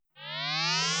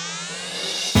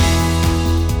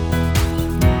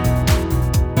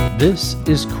This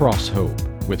is Cross Hope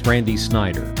with Randy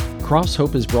Snyder. Cross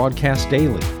Hope is broadcast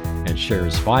daily and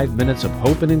shares 5 minutes of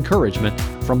hope and encouragement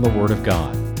from the Word of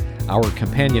God. Our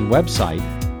companion website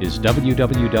is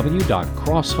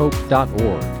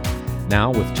www.crosshope.org. Now,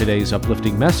 with today's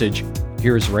uplifting message,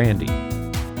 here's Randy.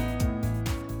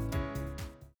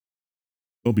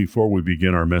 Well, before we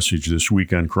begin our message this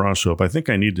week on Cross Hope, I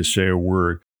think I need to say a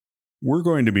word. We're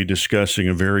going to be discussing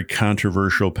a very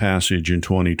controversial passage in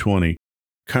 2020.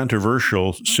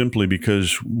 Controversial simply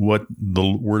because what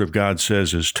the Word of God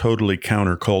says is totally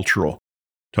countercultural,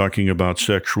 talking about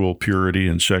sexual purity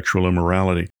and sexual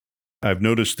immorality. I've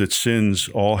noticed that sins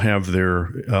all have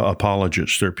their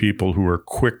apologists. They're people who are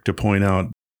quick to point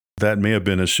out that may have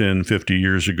been a sin 50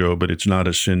 years ago, but it's not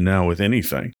a sin now with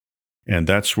anything. And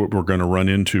that's what we're going to run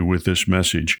into with this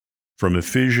message from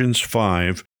Ephesians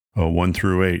 5, 1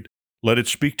 through 8. Let it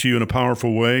speak to you in a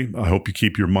powerful way. I hope you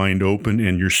keep your mind open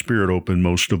and your spirit open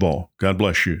most of all. God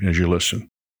bless you as you listen.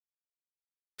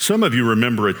 Some of you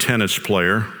remember a tennis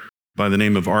player by the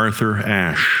name of Arthur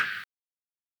Ashe.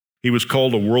 He was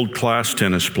called a world-class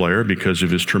tennis player because of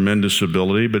his tremendous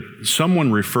ability, but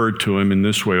someone referred to him in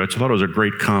this way. I thought it was a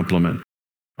great compliment.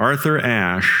 Arthur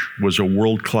Ashe was a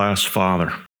world-class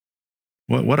father.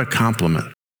 What a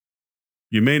compliment.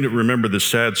 You may remember the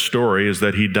sad story is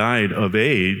that he died of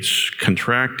AIDS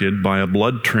contracted by a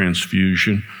blood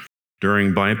transfusion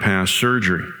during bypass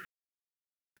surgery.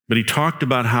 But he talked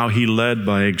about how he led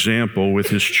by example with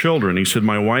his children. He said,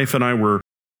 "My wife and I were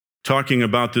talking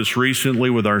about this recently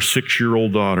with our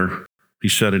 6-year-old daughter." He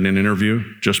said in an interview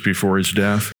just before his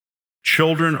death,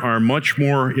 "Children are much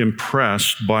more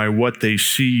impressed by what they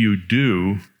see you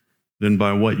do than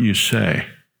by what you say."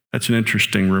 That's an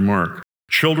interesting remark.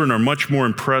 Children are much more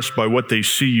impressed by what they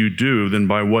see you do than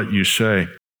by what you say.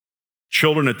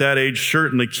 Children at that age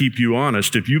certainly keep you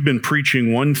honest. If you've been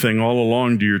preaching one thing all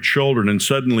along to your children and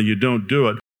suddenly you don't do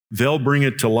it, they'll bring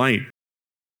it to light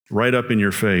right up in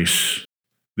your face.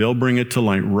 They'll bring it to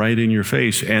light right in your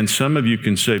face. And some of you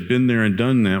can say, been there and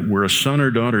done that, where a son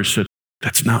or daughter said,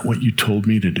 "That's not what you told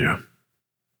me to do.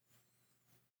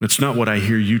 That's not what I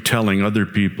hear you telling other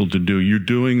people to do. You're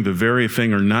doing the very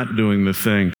thing or not doing the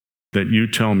thing that you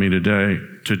tell me today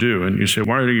to do." And you say,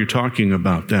 "Why are you talking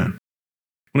about that?"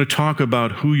 I want to talk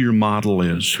about who your model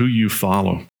is, who you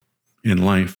follow in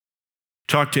life.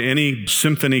 Talk to any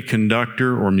symphony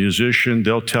conductor or musician,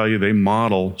 they'll tell you they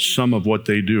model some of what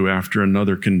they do after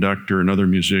another conductor, another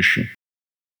musician.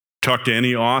 Talk to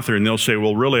any author and they'll say,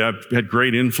 "Well, really, I've had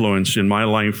great influence in my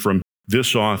life from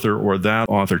this author or that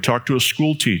author." Talk to a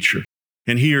school teacher,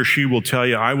 and he or she will tell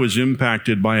you, "I was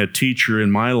impacted by a teacher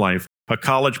in my life." A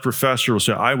college professor will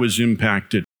say, "I was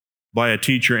impacted by a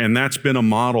teacher, and that's been a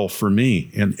model for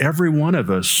me." And every one of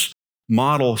us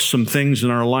model some things in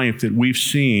our life that we've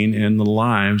seen in the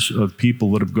lives of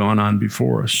people that have gone on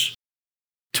before us.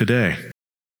 Today,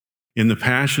 in the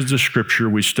passage of Scripture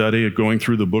we study, going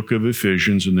through the book of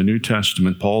Ephesians in the New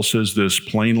Testament, Paul says this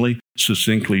plainly,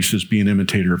 succinctly. He says, "Be an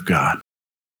imitator of God."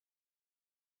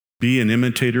 Be an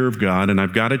imitator of God. And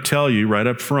I've got to tell you right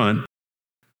up front,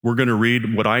 we're going to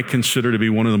read what I consider to be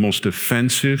one of the most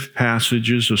offensive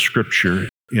passages of Scripture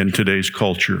in today's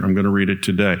culture. I'm going to read it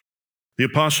today. The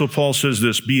Apostle Paul says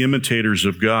this, "Be imitators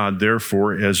of God,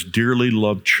 therefore, as dearly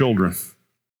loved children,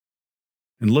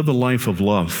 and live a life of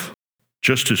love,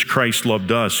 just as Christ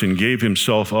loved us and gave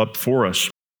himself up for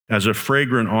us as a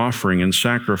fragrant offering and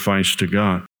sacrifice to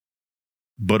God.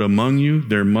 But among you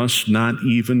there must not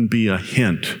even be a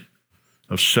hint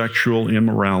of sexual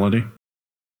immorality,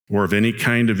 or of any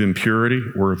kind of impurity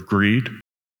or of greed,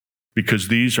 because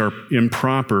these are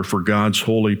improper for God's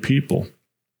holy people.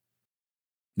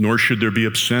 Nor should there be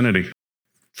obscenity,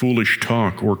 foolish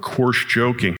talk, or coarse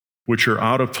joking, which are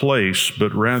out of place,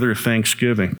 but rather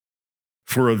thanksgiving.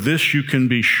 For of this you can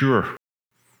be sure,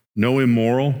 no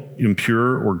immoral,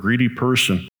 impure, or greedy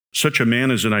person, such a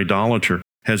man as an idolater,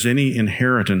 has any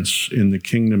inheritance in the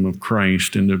kingdom of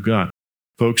Christ and of God."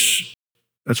 Folks,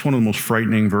 that's one of the most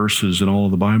frightening verses in all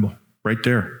of the Bible. Right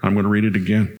there. I'm going to read it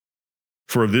again.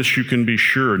 "For of this you can be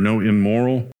sure, no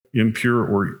immoral, impure,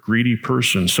 or greedy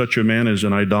person, such a man as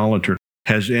an idolater,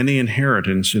 has any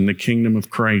inheritance in the kingdom of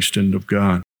Christ and of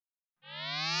God."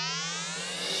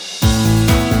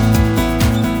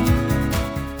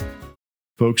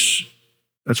 Folks,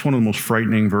 that's one of the most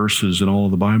frightening verses in all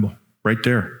of the Bible. Right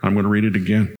there. I'm going to read it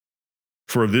again.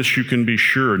 "For of this you can be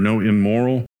sure, no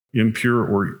immoral, impure,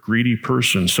 or greedy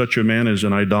person, such a man as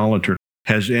an idolater,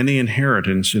 has any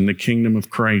inheritance in the kingdom of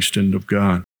Christ and of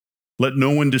God. Let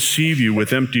no one deceive you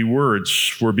with empty words,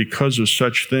 for because of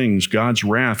such things God's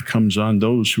wrath comes on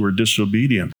those who are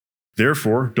disobedient.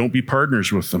 Therefore, don't be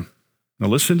partners with them. Now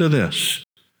listen to this,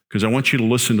 because I want you to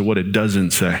listen to what it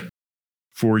doesn't say.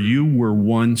 For you were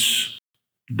once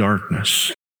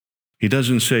darkness. He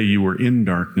doesn't say you were in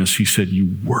darkness. He said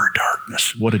you were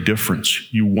darkness. What a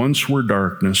difference. You once were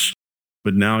darkness,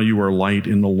 but now you are light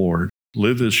in the Lord.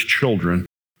 Live as children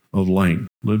of light.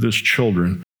 Live as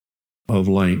children of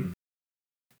light.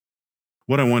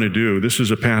 What I want to do, this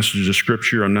is a passage of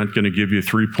Scripture. I'm not going to give you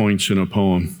 3 points in a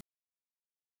poem.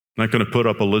 I'm not going to put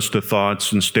up a list of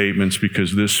thoughts and statements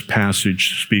because this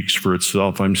passage speaks for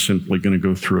itself. I'm simply going to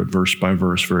go through it verse by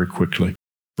verse very quickly.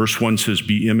 Verse 1 says,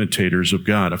 be imitators of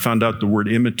God. I found out the word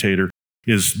imitator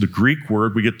is the Greek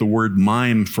word we get the word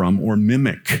mime from, or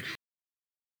mimic.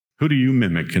 Who do you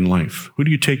mimic in life? Who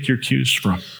do you take your cues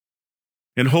from?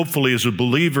 And hopefully as a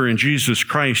believer in Jesus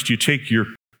Christ, you take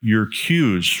your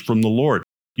cues from the Lord.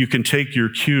 You can take your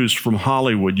cues from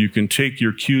Hollywood. You can take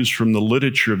your cues from the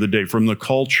literature of the day, from the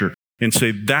culture, and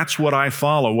say, that's what I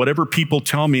follow. Whatever people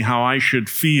tell me how I should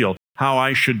feel, how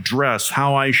I should dress,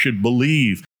 how I should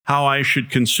believe, how I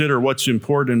should consider what's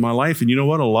important in my life. And you know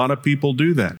what? A lot of people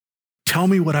do that. Tell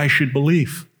me what I should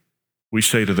believe, we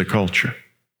say to the culture.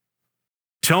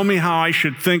 Tell me how I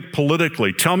should think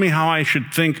politically. Tell me how I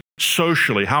should think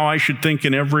socially, how I should think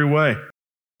in every way.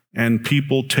 And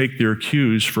people take their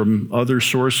cues from other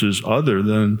sources other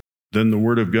than the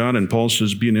Word of God. And Paul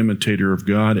says, be an imitator of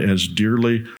God as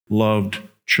dearly loved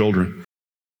children.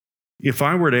 If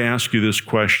I were to ask you this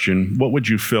question, what would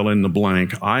you fill in the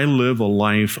blank? I live a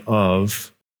life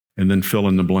of, and then fill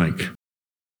in the blank.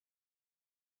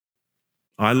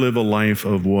 I live a life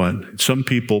of what? Some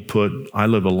people put, I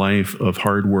live a life of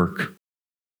hard work.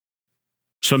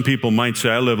 Some people might say,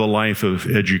 I live a life of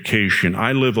education.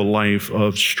 I live a life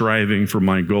of striving for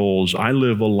my goals. I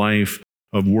live a life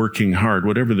of working hard,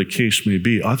 whatever the case may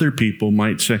be. Other people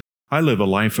might say, I live a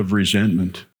life of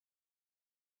resentment.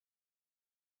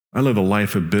 I live a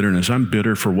life of bitterness. I'm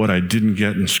bitter for what I didn't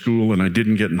get in school, and I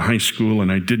didn't get in high school,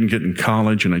 and I didn't get in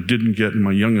college, and I didn't get in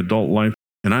my young adult life,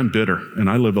 and I'm bitter, and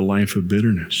I live a life of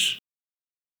bitterness.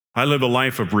 I live a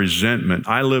life of resentment.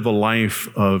 I live a life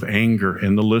of anger,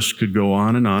 and the list could go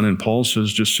on. And Paul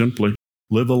says just simply,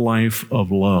 live a life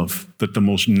of love, that the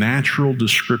most natural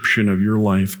description of your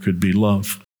life could be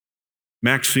love.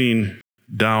 Maxine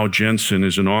Dow Jensen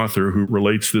is an author who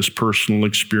relates this personal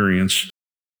experience.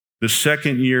 The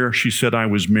second year, she said, I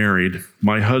was married,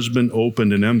 my husband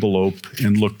opened an envelope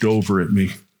and looked over at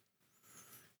me.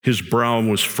 His brow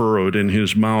was furrowed and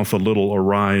his mouth a little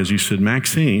awry as he said,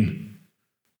 Maxine,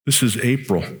 this is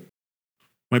April.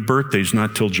 My birthday's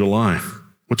not till July.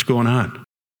 What's going on?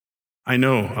 I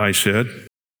know, I said,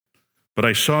 but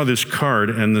I saw this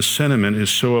card and the sentiment is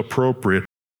so appropriate.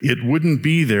 It wouldn't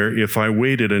be there if I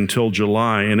waited until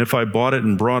July, and if I bought it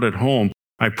and brought it home,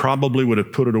 I probably would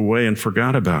have put it away and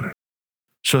forgot about it.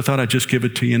 So I thought I'd just give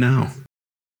it to you now.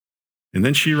 And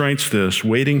then she writes this,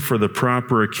 waiting for the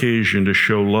proper occasion to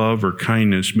show love or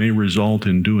kindness may result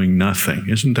in doing nothing.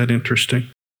 Isn't that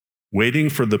interesting? Waiting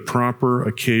for the proper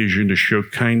occasion to show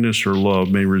kindness or love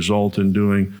may result in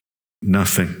doing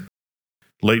nothing.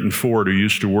 Leighton Ford, who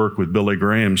used to work with Billy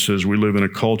Graham, says we live in a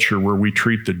culture where we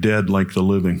treat the dead like the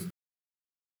living,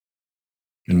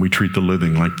 and we treat the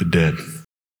living like the dead.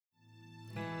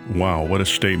 Wow, what a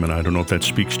statement. I don't know if that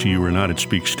speaks to you or not. It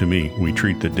speaks to me. We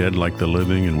treat the dead like the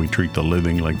living, and we treat the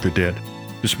living like the dead.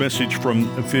 This message from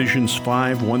Ephesians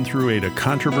 5, 1 through 8, a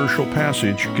controversial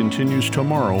passage, continues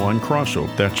tomorrow on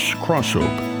Crosshope. That's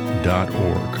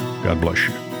crosshope.org. God bless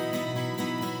you.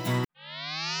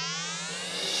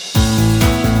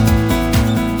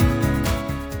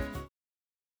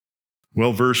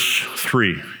 Well, verse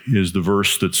 3 is the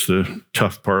verse that's the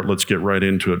tough part. Let's get right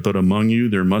into it. But among you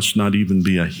there must not even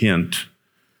be a hint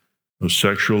of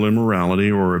sexual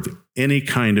immorality or of any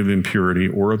kind of impurity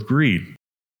or of greed,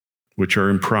 which are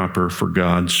improper for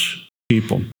God's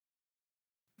people.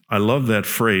 I love that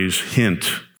phrase, hint.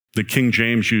 The King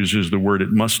James uses the word,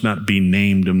 it must not be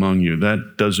named among you.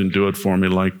 That doesn't do it for me,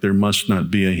 like there must not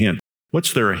be a hint.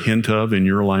 What's there a hint of in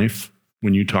your life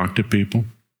when you talk to people?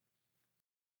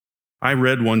 I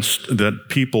read once that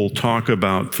people talk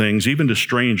about things, even to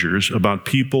strangers, about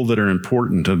people that are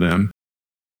important to them,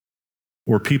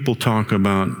 or people talk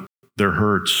about their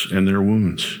hurts and their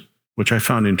wounds, which I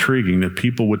found intriguing, that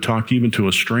people would talk even to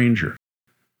a stranger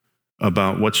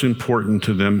about what's important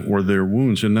to them or their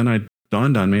wounds. And then it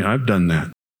dawned on me, I've done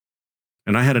that.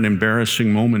 And I had an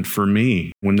embarrassing moment for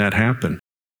me when that happened.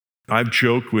 I've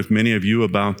joked with many of you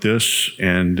about this,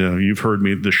 and you've heard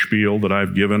me, the spiel that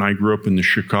I've given. I grew up in the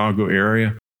Chicago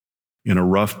area, in a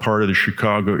rough part of the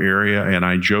Chicago area, and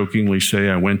I jokingly say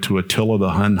I went to Attila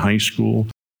the Hun High School,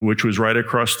 which was right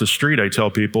across the street, I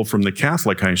tell people, from the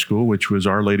Catholic high school, which was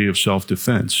Our Lady of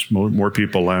Self-Defense. More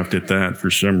people laughed at that for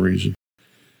some reason.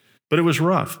 But it was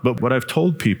rough. But what I've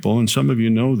told people, and some of you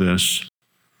know this,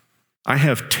 I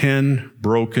have 10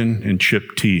 broken and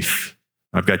chipped teeth.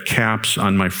 I've got caps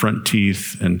on my front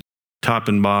teeth and top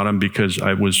and bottom because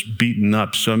I was beaten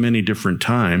up so many different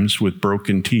times with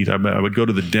broken teeth. I would go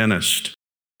to the dentist,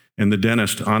 and the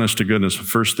dentist, honest to goodness, the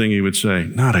first thing he would say,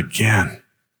 "Not again.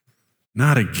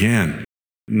 Not again."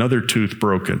 Another tooth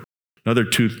broken, another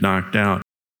tooth knocked out.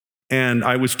 And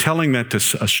I was telling that to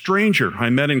a stranger I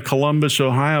met in Columbus,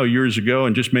 Ohio years ago,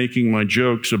 and just making my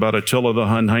jokes about Attila the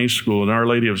Hun High School and Our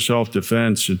Lady of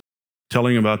Self-Defense and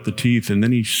telling about the teeth. And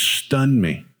then he stunned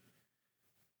me.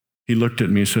 He looked at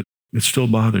me and said, "It still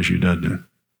bothers you, doesn't it?"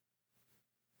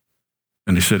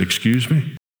 And I said, "Excuse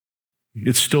me?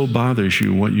 It still bothers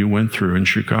you what you went through in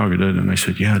Chicago, doesn't it?" And I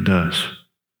said, "Yeah, it does.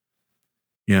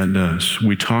 Yeah, it does.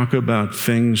 We talk about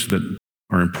things that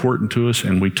are important to us,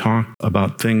 and we talk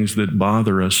about things that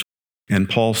bother us. And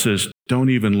Paul says, don't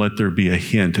even let there be a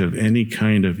hint of any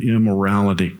kind of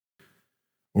immorality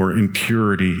or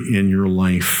impurity in your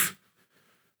life,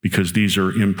 because these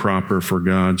are improper for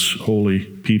God's holy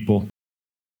people."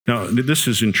 Now, this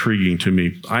is intriguing to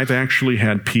me. I've actually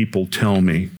had people tell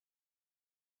me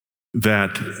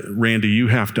that, "Randy, you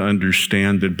have to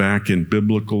understand that back in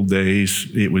biblical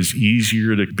days, it was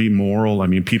easier to be moral. I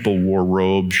mean, people wore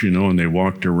robes, and they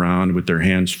walked around with their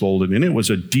hands folded, and it was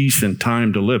a decent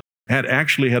time to live." I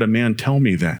actually had a man tell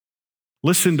me that.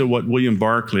 Listen to what William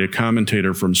Barclay, a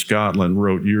commentator from Scotland,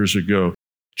 wrote years ago.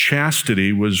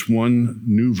 Chastity was one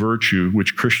new virtue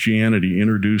which Christianity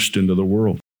introduced into the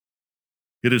world.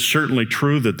 It is certainly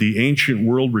true that the ancient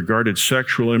world regarded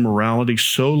sexual immorality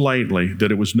so lightly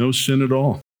that it was no sin at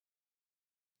all.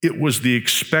 It was the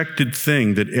expected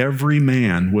thing that every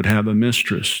man would have a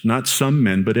mistress. Not some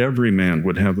men, but every man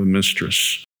would have a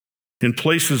mistress. In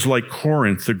places like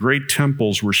Corinth, the great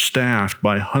temples were staffed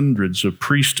by hundreds of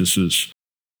priestesses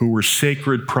who were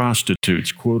sacred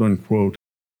prostitutes, quote unquote,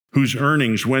 whose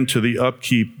earnings went to the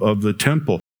upkeep of the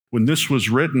temple. When this was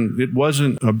written, it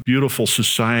wasn't a beautiful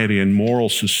society and moral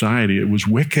society. It was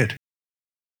wicked.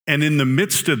 And in the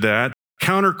midst of that,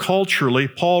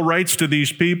 counterculturally, Paul writes to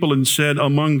these people and said,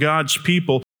 among God's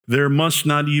people, there must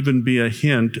not even be a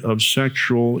hint of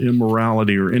sexual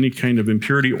immorality or any kind of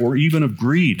impurity or even of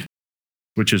greed,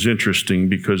 which is interesting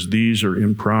because these are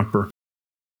improper.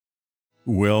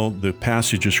 Well, the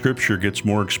passage of Scripture gets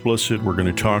more explicit. We're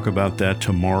going to talk about that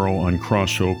tomorrow on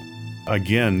Cross Hope.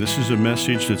 Again, this is a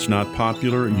message that's not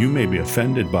popular. You may be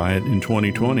offended by it in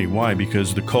 2020. Why?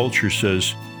 Because the culture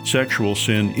says sexual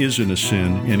sin isn't a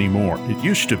sin anymore. It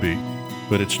used to be,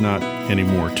 but it's not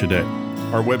anymore today.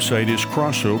 Our website is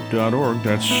crosshope.org.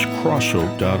 That's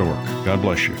crosshope.org. God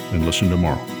bless you, and listen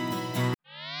tomorrow.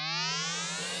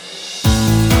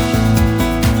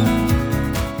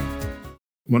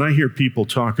 When I hear people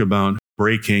talk about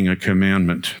breaking a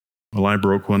commandment, well, I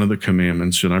broke one of the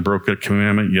commandments, and I broke a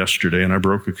commandment yesterday, and I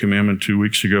broke a commandment 2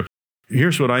 weeks ago.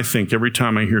 Here's what I think every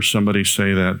time I hear somebody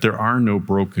say that: there are no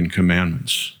broken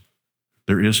commandments.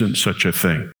 There isn't such a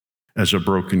thing as a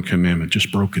broken commandment,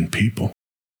 just broken people.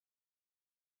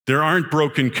 There aren't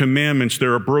broken commandments,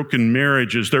 there are broken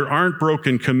marriages. There aren't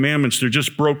broken commandments, they're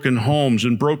just broken homes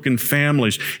and broken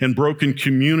families and broken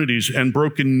communities and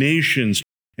broken nations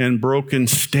and broken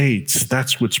states.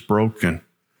 That's what's broken.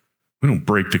 We don't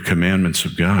break the commandments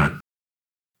of God.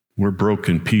 We're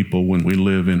broken people when we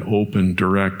live in open,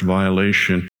 direct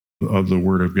violation of the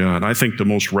Word of God. I think the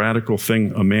most radical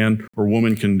thing a man or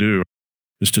woman can do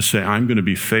is to say, I'm going to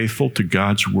be faithful to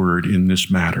God's Word in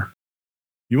this matter.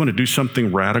 You want to do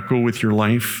something radical with your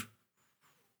life?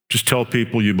 Just tell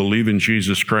people you believe in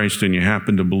Jesus Christ and you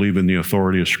happen to believe in the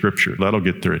authority of Scripture. That'll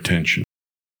get their attention.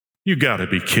 You got to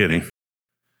be kidding.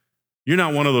 You're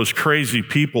not one of those crazy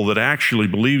people that actually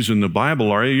believes in the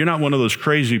Bible, are you? You're not one of those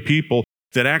crazy people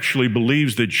that actually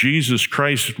believes that Jesus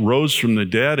Christ rose from the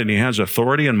dead and he has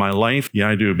authority in my life? Yeah,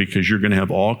 I do, because you're going to have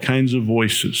all kinds of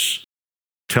voices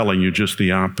telling you just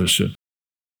the opposite.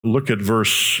 Look at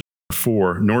verse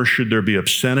 4. Nor should there be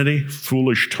obscenity,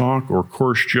 foolish talk, or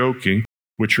coarse joking,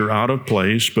 which are out of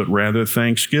place, but rather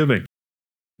thanksgiving.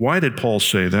 Why did Paul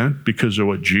say that? Because of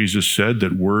what Jesus said,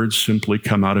 that words simply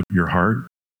come out of your heart.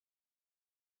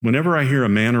 Whenever I hear a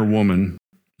man or woman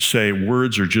say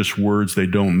words are just words, they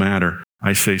don't matter,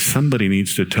 I say somebody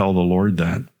needs to tell the Lord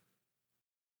that.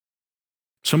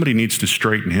 Somebody needs to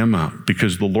straighten him out,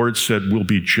 because the Lord said we'll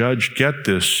be judged, get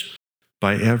this,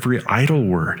 by every idle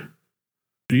word.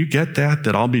 Do you get that?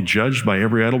 That I'll be judged by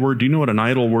every idle word? Do you know what an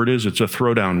idle word is? It's a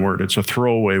throwdown word. It's a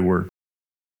throwaway word.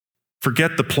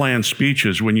 Forget the planned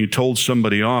speeches when you told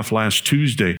somebody off last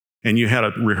Tuesday and you had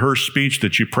a rehearsed speech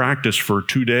that you practiced for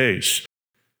 2 days.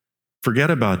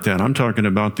 Forget about that. I'm talking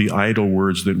about the idle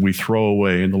words that we throw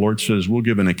away. And the Lord says we'll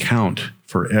give an account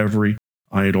for every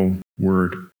idle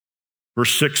word.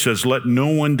 Verse 6 says, let no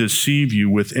one deceive you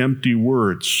with empty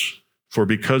words, for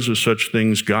because of such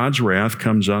things, God's wrath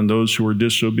comes on those who are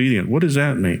disobedient. What does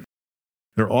that mean?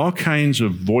 There are all kinds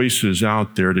of voices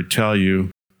out there to tell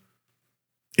you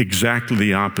exactly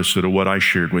the opposite of what I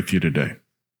shared with you today.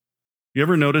 You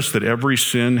ever notice that every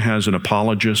sin has an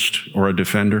apologist or a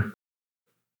defender?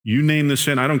 You name the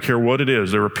sin, I don't care what it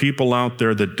is. There are people out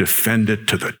there that defend it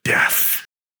to the death.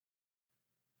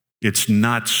 It's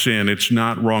not sin. It's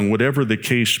not wrong, whatever the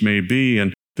case may be.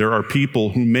 And there are people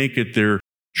who make it their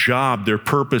job, their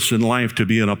purpose in life to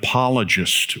be an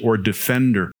apologist or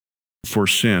defender for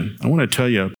sin. I want to tell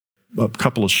you a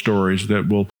couple of stories that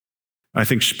will, I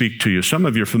think, speak to you. Some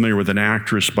of you are familiar with an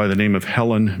actress by the name of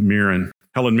Helen Mirren.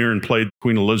 Helen Mirren played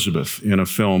Queen Elizabeth in a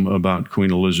film about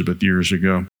Queen Elizabeth years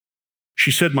ago.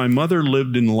 She said, my mother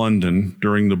lived in London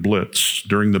during the Blitz,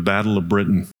 during the Battle of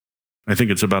Britain. I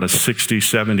think it's about a 60,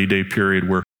 70-day period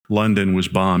where London was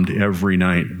bombed every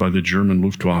night by the German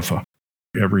Luftwaffe,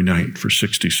 every night for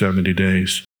 60, 70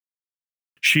 days.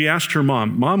 She asked her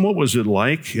mom, what was it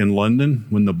like in London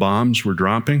when the bombs were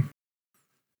dropping?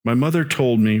 My mother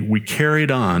told me we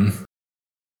carried on,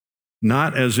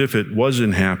 not as if it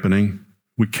wasn't happening.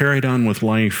 We carried on with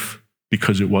life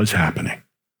because it was happening.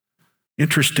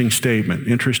 Interesting statement,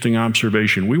 interesting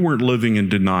observation. We weren't living in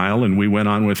denial and we went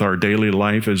on with our daily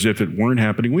life as if it weren't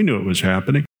happening. We knew it was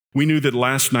happening. We knew that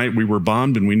last night we were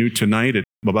bombed and we knew tonight at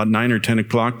about 9 or 10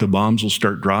 o'clock the bombs will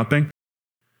start dropping.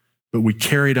 But we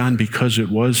carried on because it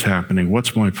was happening.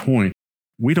 What's my point?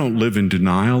 We don't live in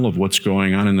denial of what's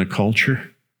going on in the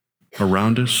culture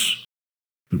around us.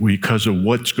 But because of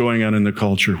what's going on in the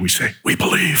culture, we say, we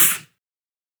believe.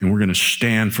 And we're going to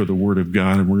stand for the Word of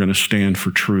God, and we're going to stand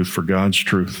for truth, for God's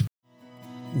truth.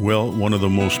 Well, one of the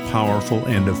most powerful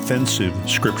and offensive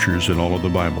scriptures in all of the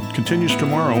Bible continues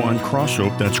tomorrow on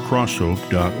Crosshope. That's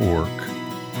crosshope.org.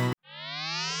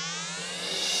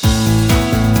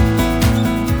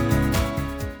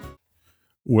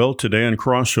 Well, today on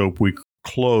Crosshope, we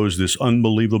close this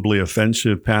unbelievably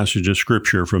offensive passage of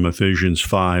Scripture from Ephesians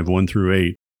 5, 1 through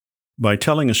 8, by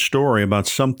telling a story about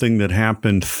something that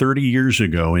happened 30 years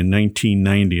ago in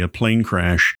 1990, a plane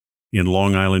crash in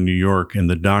Long Island, New York, and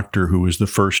the doctor who was the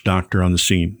first doctor on the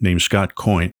scene, named Scott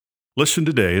Coyne. Listen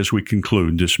today as we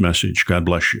conclude this message. God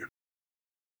bless you.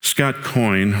 Scott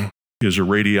Coyne is a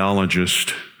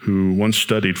radiologist who once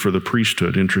studied for the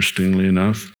priesthood, interestingly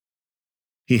enough.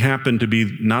 He happened to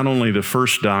be not only the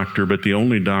first doctor, but the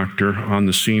only doctor on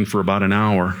the scene for about an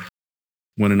hour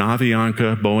when an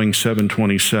Avianca Boeing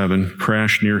 727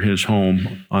 crashed near his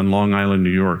home on Long Island, New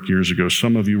York, years ago.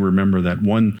 Some of you remember that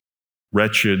one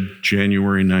wretched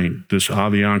January night. This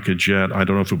Avianca jet, I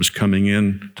don't know if it was coming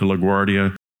in to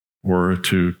LaGuardia or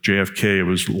to JFK, it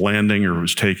was landing or it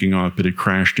was taking off, but it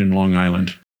crashed in Long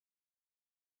Island.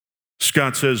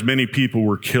 Scott says many people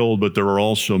were killed, but there are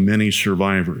also many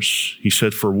survivors. He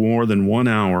said for more than 1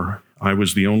 hour, I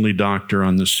was the only doctor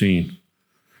on the scene.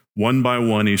 One by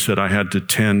one, he said, I had to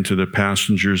tend to the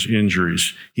passengers'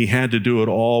 injuries. He had to do it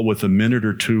all with a minute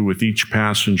or two with each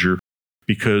passenger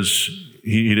because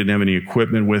he didn't have any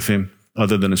equipment with him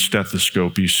other than a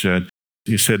stethoscope, he said.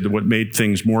 He said that what made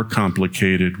things more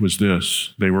complicated was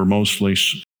this. They were mostly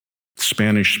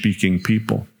Spanish-speaking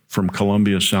people from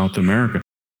Colombia, South America.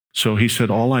 So he said,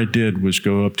 all I did was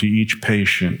go up to each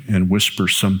patient and whisper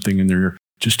something in their ear.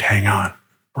 Just hang on.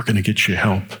 We're going to get you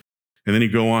help. And then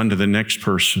he'd go on to the next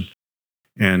person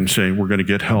and say, we're going to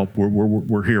get help.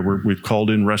 We're here. We've called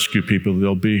in rescue people.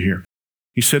 They'll be here.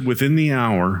 He said within the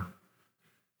hour,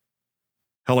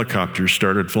 helicopters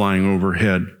started flying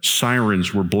overhead.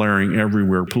 Sirens were blaring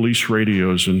everywhere. Police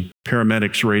radios and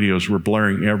paramedics' radios were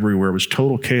blaring everywhere. It was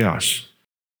total chaos.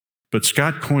 But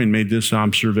Scott Coyne made this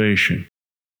observation.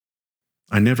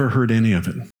 I never heard any of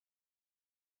it.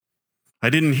 I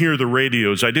didn't hear the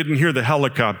radios. I didn't hear the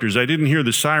helicopters. I didn't hear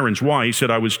the sirens. Why? He said,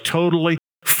 I was totally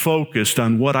focused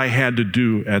on what I had to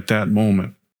do at that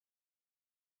moment.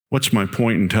 What's my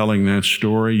point in telling that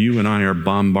story? You and I are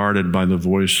bombarded by the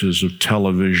voices of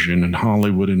television and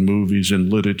Hollywood and movies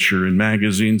and literature and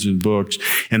magazines and books,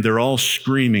 and they're all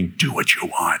screaming, do what you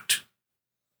want.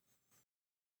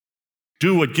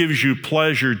 Do what gives you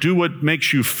pleasure. Do what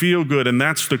makes you feel good. And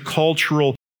that's the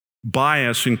cultural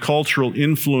bias and cultural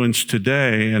influence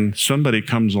today. And somebody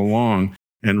comes along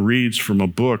and reads from a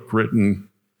book written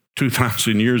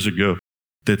 2,000 years ago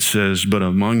that says, but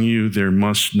among you there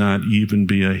must not even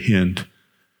be a hint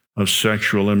of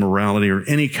sexual immorality or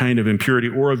any kind of impurity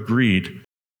or of greed,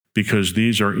 because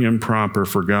these are improper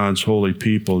for God's holy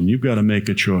people. And you've got to make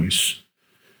a choice,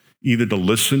 either to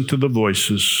listen to the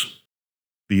voices,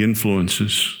 the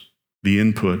influences, the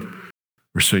input,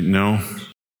 or say, no, I'm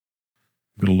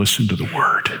going to listen to the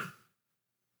Word.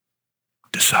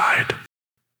 Decide.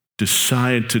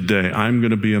 Decide today, I'm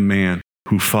going to be a man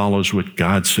who follows what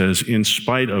God says in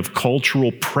spite of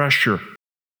cultural pressure,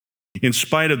 in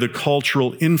spite of the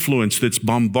cultural influence that's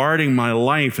bombarding my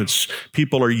life.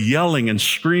 People are yelling and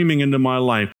screaming into my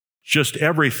life, just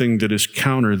everything that is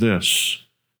counter this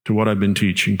to what I've been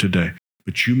teaching today.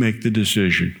 But you make the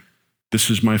decision. This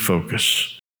is my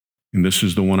focus, and this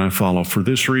is the one I follow for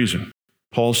this reason.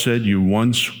 Paul said, you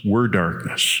once were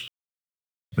darkness,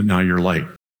 but now you're light.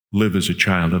 Live as a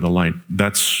child of the light.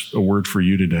 That's a word for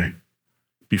you today.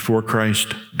 Before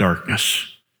Christ, darkness.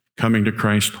 Coming to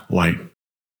Christ, light.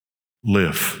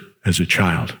 Live as a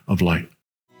child of light.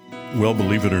 Well,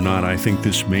 believe it or not, I think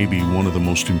this may be one of the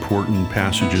most important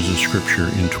passages of Scripture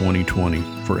in 2020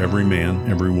 for every man,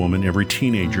 every woman, every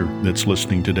teenager that's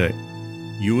listening today.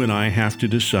 You and I have to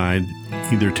decide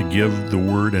either to give the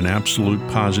Word an absolute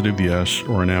positive yes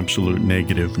or an absolute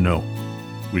negative no.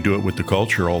 We do it with the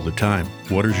culture all the time.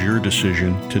 What is your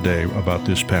decision today about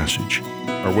this passage?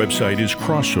 Our website is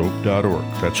crosshope.org.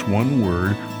 That's one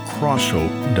word,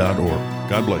 crosshope.org.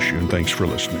 God bless you, and thanks for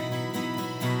listening.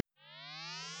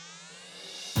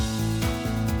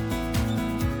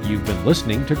 You've been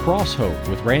listening to Cross Hope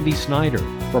with Randy Snyder.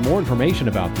 For more information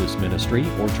about this ministry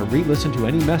or to re-listen to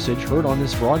any message heard on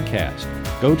this broadcast,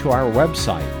 go to our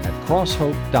website at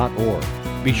crosshope.org.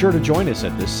 Be sure to join us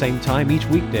at this same time each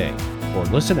weekday, or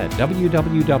listen at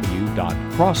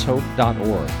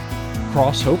www.crosshope.org.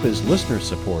 Cross Hope is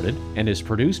listener-supported and is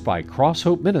produced by Cross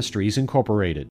Hope Ministries, Incorporated.